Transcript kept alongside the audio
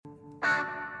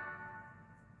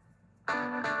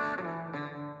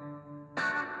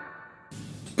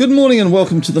Good morning and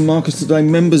welcome to the Marcus Today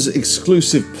members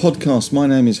exclusive podcast. My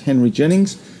name is Henry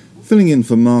Jennings, filling in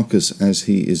for Marcus as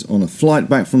he is on a flight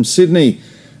back from Sydney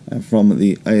from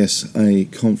the ASA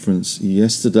conference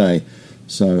yesterday.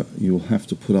 So you'll have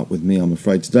to put up with me, I'm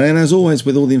afraid, today. And as always,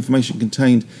 with all the information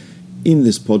contained in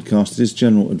this podcast, it is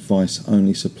general advice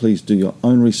only. So please do your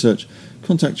own research.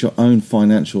 Contact your own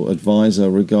financial advisor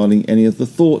regarding any of the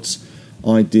thoughts,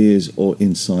 ideas or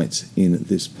insights in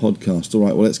this podcast. All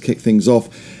right, well, let's kick things off.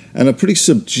 And a pretty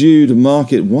subdued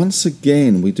market once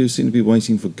again. We do seem to be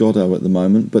waiting for Godot at the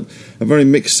moment, but a very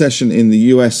mixed session in the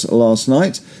US last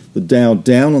night. The Dow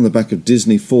down on the back of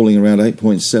Disney falling around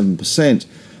 8.7%,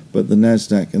 but the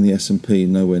Nasdaq and the S&P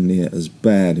nowhere near as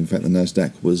bad. In fact, the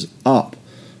Nasdaq was up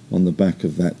on the back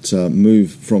of that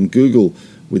move from Google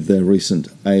with their recent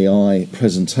AI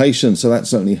presentation. So that's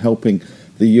certainly helping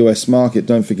the US market.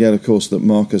 Don't forget, of course, that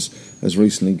Marcus has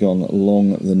recently gone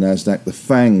long the Nasdaq. The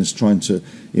FANGs trying to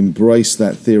embrace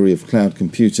that theory of cloud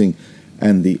computing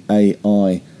and the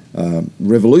AI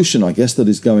revolution, I guess, that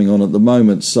is going on at the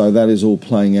moment. So that is all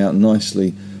playing out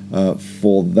nicely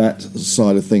for that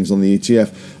side of things on the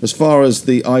ETF. As far as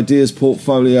the ideas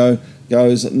portfolio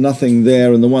goes, nothing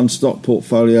there. And the one stock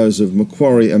portfolios of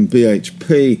Macquarie and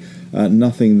BHP,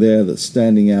 nothing there that's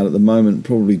standing out at the moment,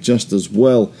 probably just as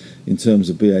well in terms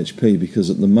of BHP, because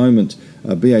at the moment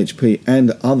BHP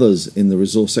and others in the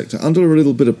resource sector under a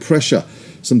little bit of pressure.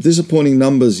 Some disappointing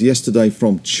numbers yesterday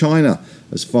from China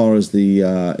as far as the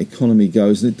economy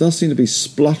goes, and it does seem to be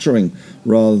spluttering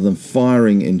rather than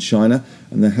firing in China,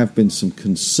 and there have been some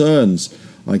concerns,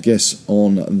 I guess,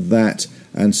 on that.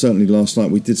 And certainly last night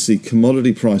we did see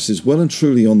commodity prices well and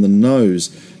truly on the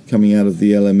nose coming out of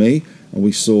the LME, and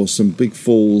we saw some big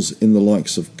falls in the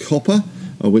likes of copper,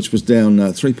 which was down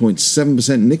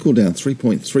 3.7%, nickel down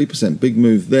 3.3%, big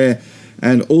move there,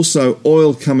 and also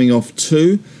oil coming off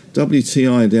too,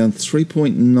 WTI down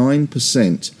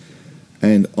 3.9%,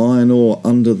 and iron ore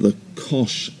under the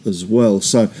cosh as well.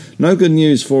 So no good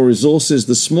news for resources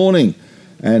this morning,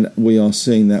 and we are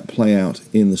seeing that play out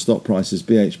in the stock prices.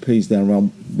 BHP's down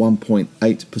around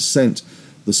 1.8%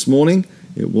 this morning.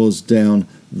 It was down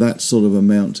that sort of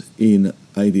amount in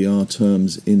ADR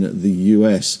terms in the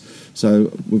US.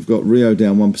 So we've got Rio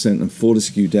down 1% and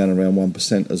Fortescue down around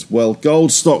 1% as well.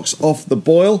 Gold stocks off the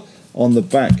boil on the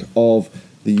back of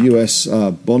the US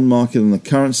bond market and the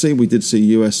currency. We did see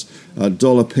US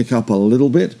dollar pick up a little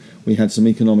bit. We had some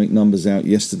economic numbers out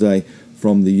yesterday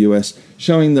from the US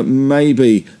showing that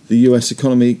maybe the US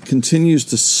economy continues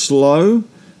to slow,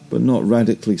 but not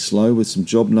radically slow, with some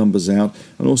job numbers out.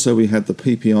 And also we had the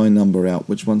PPI number out,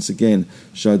 which once again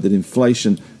showed that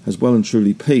inflation has well and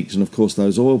truly peaked. And of course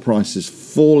those oil prices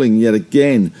falling yet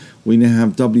again. We now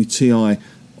have WTI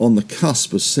on the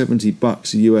cusp of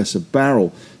 $70 US a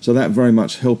barrel. So that very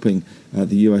much helping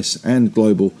the US and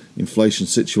global inflation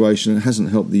situation. It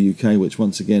hasn't helped the UK, which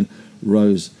once again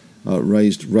raised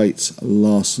rates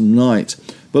last night.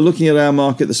 But looking at our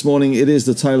market this morning, it is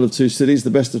the tale of two cities, the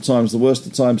best of times, the worst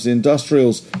of times. The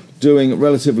industrials doing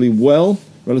relatively well,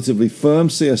 relatively firm.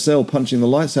 CSL punching the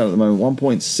lights out at the moment,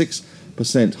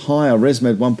 1.6% higher.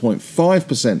 ResMed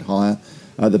 1.5% higher.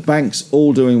 The banks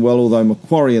all doing well, although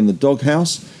Macquarie in the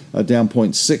doghouse down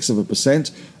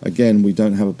 0.6%. Again, we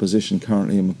don't have a position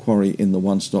currently in Macquarie in the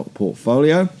one stock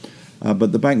portfolio.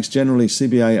 But the banks generally,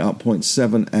 CBA up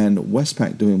 0.7 and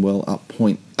Westpac doing well, up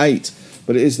 0.8.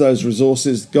 But it is those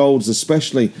resources, golds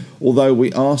especially, although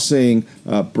we are seeing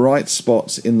bright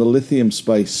spots in the lithium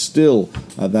space still,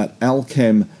 that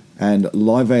Alchem and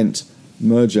Livent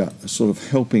merger sort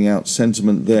of helping out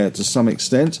sentiment there to some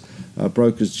extent.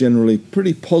 Brokers generally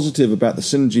pretty positive about the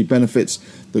synergy benefits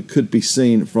that could be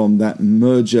seen from that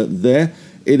merger there.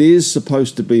 It is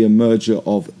supposed to be a merger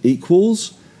of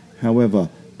equals. However,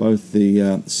 both the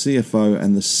CFO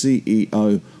and the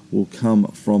CEO will come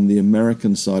from the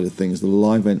American side of things, the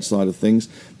Livent side of things.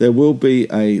 There will be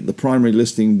the primary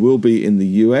listing will be in the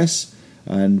US,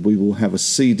 and we will have a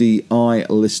CDI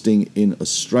listing in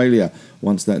Australia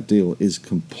once that deal is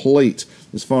complete.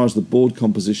 As far as the board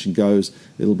composition goes,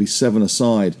 it'll be 7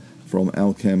 aside from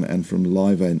Alchem and from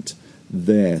Livent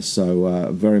there.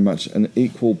 So very much an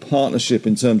equal partnership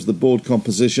in terms of the board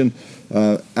composition.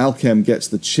 Alchem gets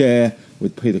the chair,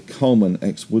 with Peter Coleman,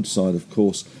 ex-Woodside, of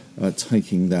course,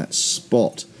 taking that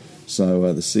spot.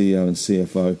 So the CEO and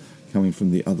CFO coming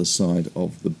from the other side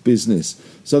of the business.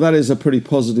 So that is a pretty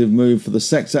positive move for the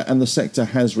sector, and the sector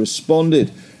has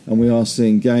responded, and we are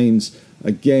seeing gains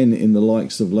again in the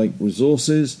likes of Lake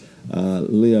Resources,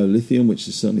 Leo Lithium, which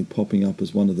is certainly popping up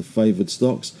as one of the favoured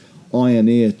stocks,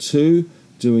 Ioneer 2,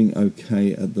 doing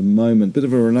okay at the moment. Bit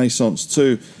of a renaissance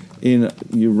too in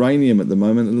uranium at the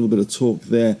moment. A little bit of talk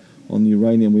there on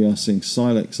uranium. We are seeing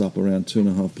Silex up around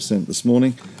 2.5% this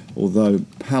morning, although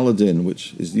Paladin,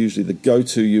 which is usually the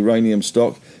go-to uranium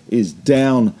stock, is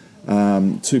down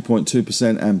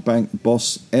 2.2%, and Bank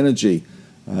Boss Energy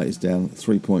is down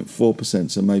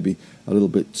 3.4%, so maybe a little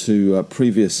bit too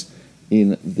previous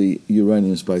in the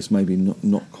uranium space, maybe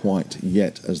not quite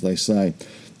yet, as they say.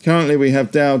 Currently we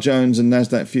have Dow Jones and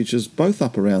Nasdaq futures both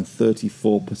up around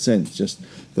 34%, just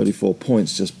 34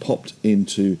 points just popped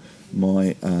into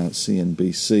my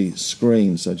CNBC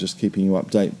screen, so just keeping you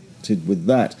updated with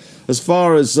that. As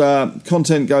far as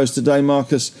content goes today,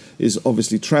 Marcus is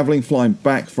obviously travelling, flying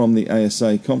back from the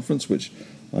ASA conference, which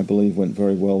I believe went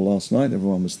very well last night.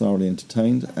 Everyone was thoroughly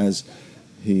entertained, as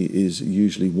he is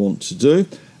usually wont to do.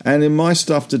 And in my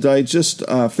stuff today, just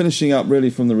finishing up really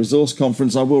from the resource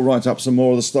conference. I will write up some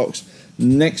more of the stocks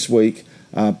next week,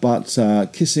 but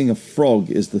kissing a frog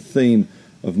is the theme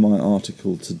of my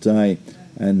article today.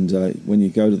 And when you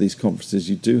go to these conferences,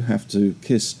 you do have to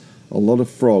kiss a lot of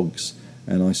frogs.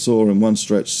 And I saw in one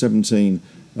stretch 17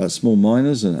 small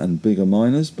miners and bigger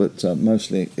miners, but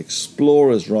mostly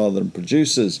explorers rather than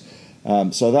producers.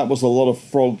 So that was a lot of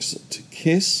frogs to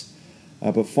kiss.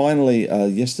 But finally,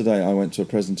 yesterday I went to a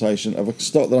presentation of a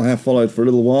stock that I have followed for a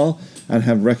little while and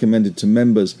have recommended to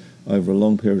members over a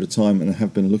long period of time, and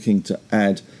have been looking to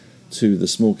add to the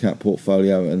small cap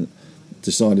portfolio, and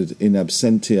decided in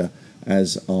absentia,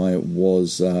 as I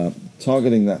was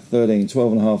targeting that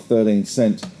 13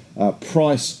 cent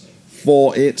price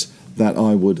for it, that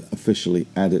I would officially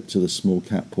add it to the small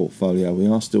cap portfolio. We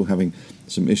are still having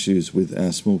some issues with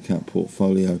our small cap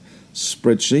portfolio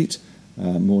spreadsheet.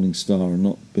 Morningstar are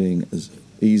not being as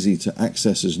easy to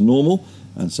access as normal,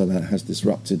 and so that has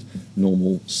disrupted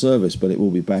normal service, but it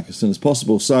will be back as soon as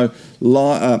possible. So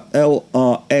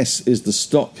LRS is the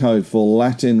stock code for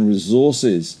Latin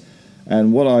Resources,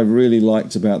 and what I really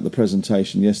liked about the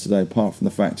presentation yesterday, apart from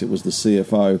the fact it was the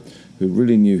CFO who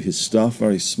really knew his stuff,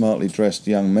 very smartly dressed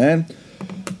young man,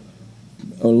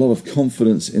 a lot of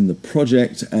confidence in the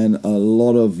project and a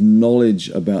lot of knowledge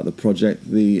about the project.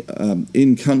 The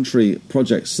in-country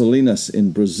project Salinas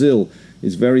in Brazil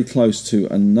is very close to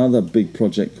another big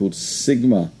project called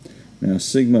Sigma. Now,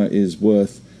 Sigma is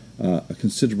worth a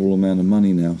considerable amount of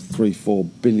money now, $3-4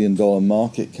 billion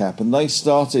market cap, and they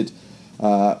started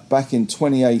back in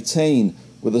 2018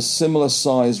 with a similar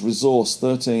size resource,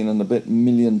 13 and a bit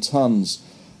million tons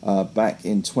back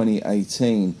in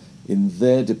 2018 in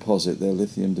their deposit, their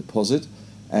lithium deposit,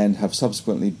 and have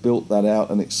subsequently built that out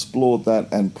and explored that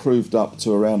and proved up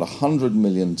to around 100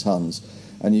 million tons.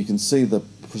 And you can see the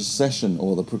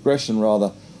progression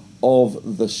rather,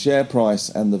 of the share price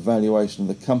and the valuation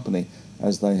of the company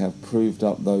as they have proved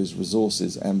up those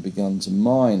resources and begun to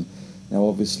mine. Now,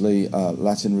 obviously,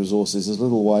 Latin Resources is a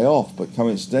little way off, but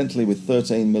coincidentally, with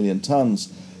 13 million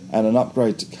tons and an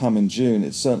upgrade to come in June,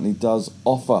 it certainly does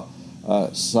offer a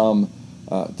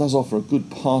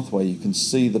good pathway. You can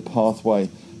see the pathway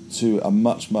to a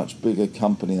much, much bigger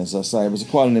company. As I say, it was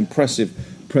quite an impressive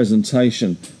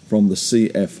presentation from the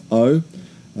CFO.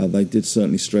 They did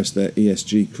certainly stress their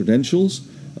ESG credentials.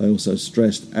 They also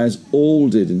stressed, as all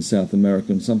did in South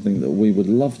America, and something that we would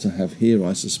love to have here,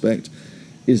 I suspect,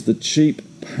 is the cheap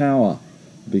power,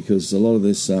 because a lot of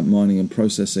this mining and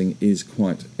processing is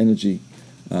quite energy,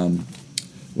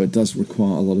 where it does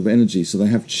require a lot of energy. So they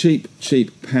have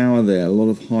cheap power there, a lot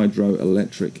of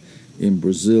hydroelectric in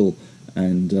Brazil,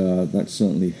 and that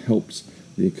certainly helps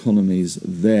the economies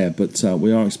there. But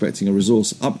we are expecting a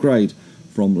resource upgrade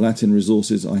from Latin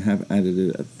Resources. I have added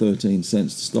it at 13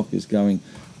 cents. The stock is going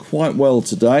quite well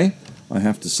today, I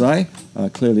have to say.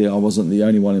 Clearly, I wasn't the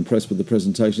only one impressed with the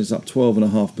presentation. It's up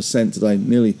 12.5% today,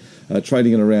 nearly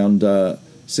trading at around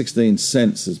 16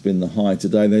 cents has been the high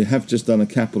today. They have just done a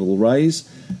capital raise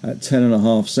at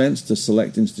 10.5 cents to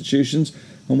select institutions.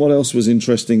 And what else was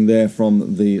interesting there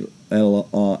from the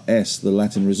LRS, the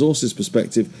Latin Resources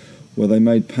perspective, where they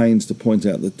made pains to point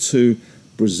out that 2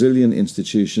 Brazilian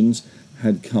institutions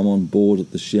had come on board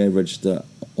at the share register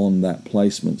on that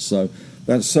placement. So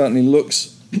that certainly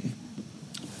looks,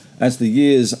 as the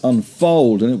years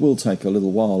unfold, and it will take a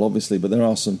little while, obviously, but there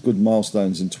are some good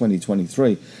milestones in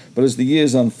 2023. But as the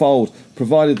years unfold,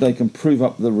 provided they can prove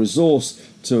up the resource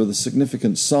to the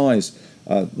significant size,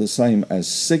 the same as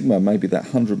Sigma, maybe that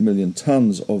 100 million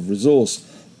tons of resource,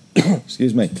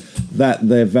 excuse me, that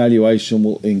their valuation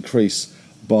will increase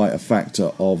by a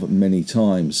factor of many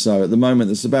times. So at the moment,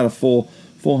 there's about a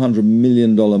 $400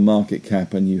 million market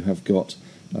cap, and you have got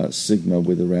Sigma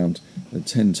with around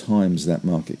 10 times that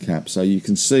market cap. So you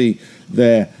can see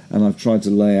there, and I've tried to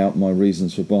lay out my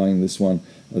reasons for buying this one,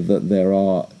 that there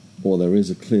is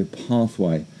a clear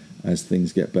pathway as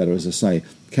things get better. As I say,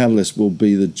 catalyst will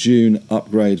be the June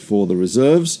upgrade for the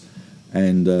reserves,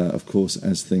 and of course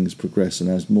as things progress and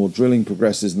as more drilling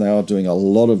progresses, and they are doing a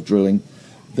lot of drilling,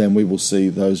 then we will see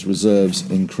those reserves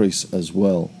increase as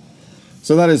well.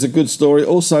 So that is a good story.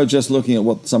 Also, just looking at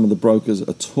what some of the brokers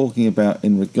are talking about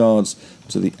in regards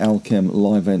to the Allkem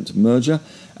Livent merger.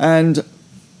 And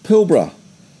Pilbara,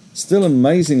 still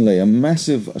amazingly, a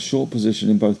massive short position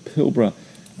in both Pilbara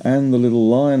and the little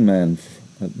Lion Man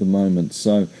at the moment.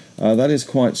 So that is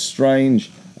quite strange,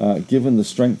 given the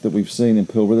strength that we've seen in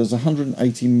Pilbara. There's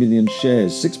 180 million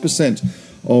shares. 6%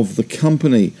 of the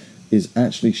company is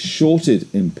actually shorted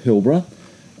in Pilbara.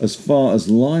 As far as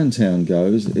Liontown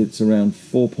goes, it's around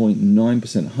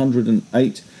 4.9%,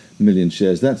 108 million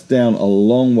shares. That's down a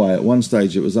long way. At one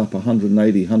stage, it was up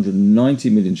 180, 190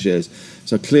 million shares.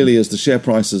 So clearly, as the share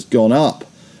price has gone up,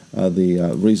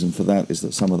 the reason for that is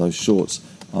that some of those shorts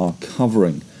are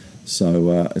covering.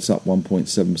 So it's up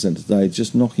 1.7% today,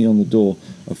 just knocking on the door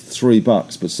of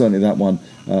 $3, but certainly that one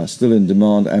still in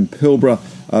demand. And Pilbara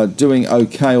doing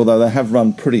okay, although they have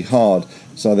run pretty hard.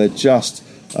 So they're just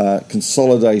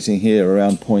consolidating here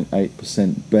around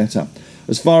 0.8% better.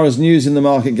 As far as news in the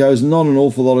market goes, not an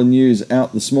awful lot of news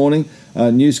out this morning.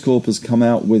 News Corp has come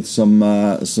out with some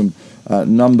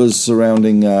numbers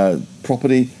surrounding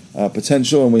property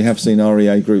potential, and we have seen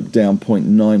REA Group down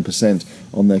 0.9%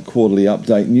 on their quarterly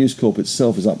update. News Corp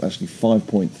itself is up actually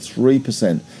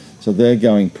 5.3%, so they're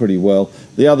going pretty well.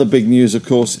 The other big news, of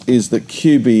course, is that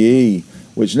QBE,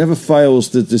 which never fails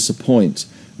to disappoint,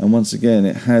 and once again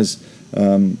it has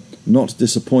not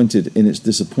disappointed in its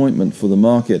disappointment for the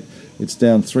market. It's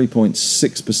down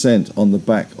 3.6% on the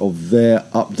back of their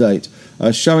update,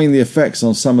 showing the effects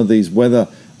on some of these weather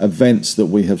events that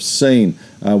we have seen,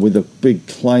 with a big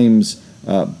claims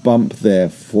bump there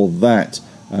for that.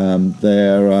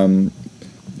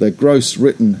 Their gross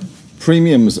written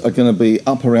premiums are going to be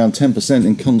up around 10%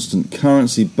 in constant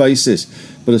currency basis,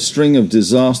 but a string of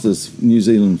disasters, New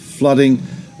Zealand flooding,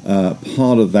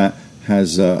 part of that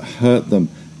has hurt them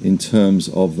in terms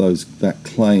of that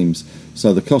claims.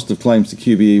 So the cost of claims to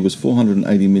QBE was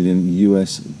 $480 million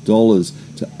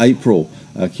to April.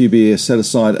 QBE has set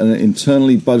aside an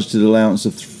internally budgeted allowance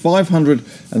of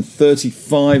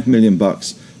 $535 million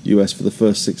for the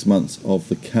first 6 months of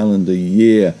the calendar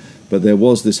year. But there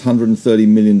was this $130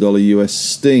 million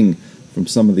sting from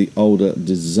some of the older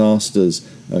disasters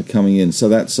coming in. So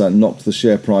that's knocked the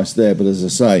share price there. But as I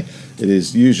say, it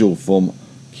is usual for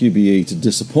QBE to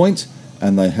disappoint,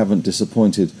 and they haven't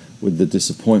disappointed with the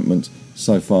disappointment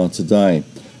so far today.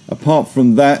 Apart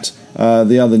from that,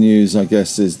 the other news, I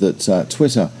guess, is that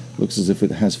Twitter looks as if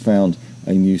it has found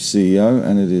a new CEO,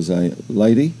 and it is a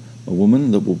lady, a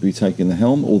woman, that will be taking the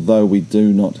helm, although we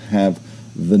do not have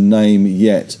the name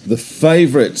yet. The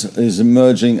favourite is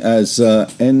emerging as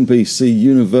NBC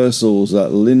Universal's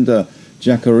Linda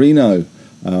Jaccarino,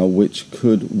 which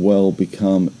could well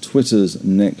become Twitter's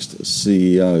next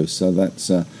CEO. So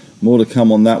that's more to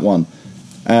come on that one.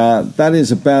 That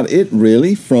is about it,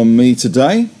 really, from me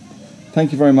today.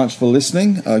 Thank you very much for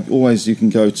listening. Always, you can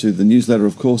go to the newsletter,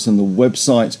 of course, and the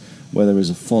website, where there is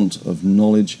a font of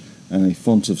knowledge and a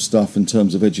font of stuff in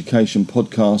terms of education,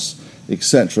 podcasts,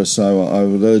 etc. So I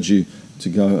would urge you to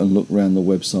go and look around the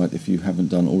website if you haven't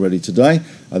done already today.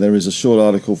 There is a short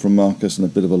article from Marcus and a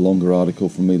bit of a longer article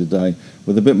from me today,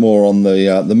 with a bit more on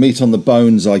the meat on the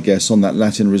bones, I guess, on that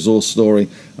Latin resource story,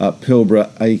 Pilbara,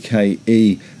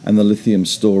 AKE, and the lithium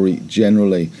story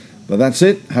generally. But that's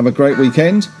it. Have a great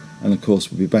weekend, and of course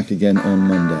we'll be back again on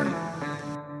Monday.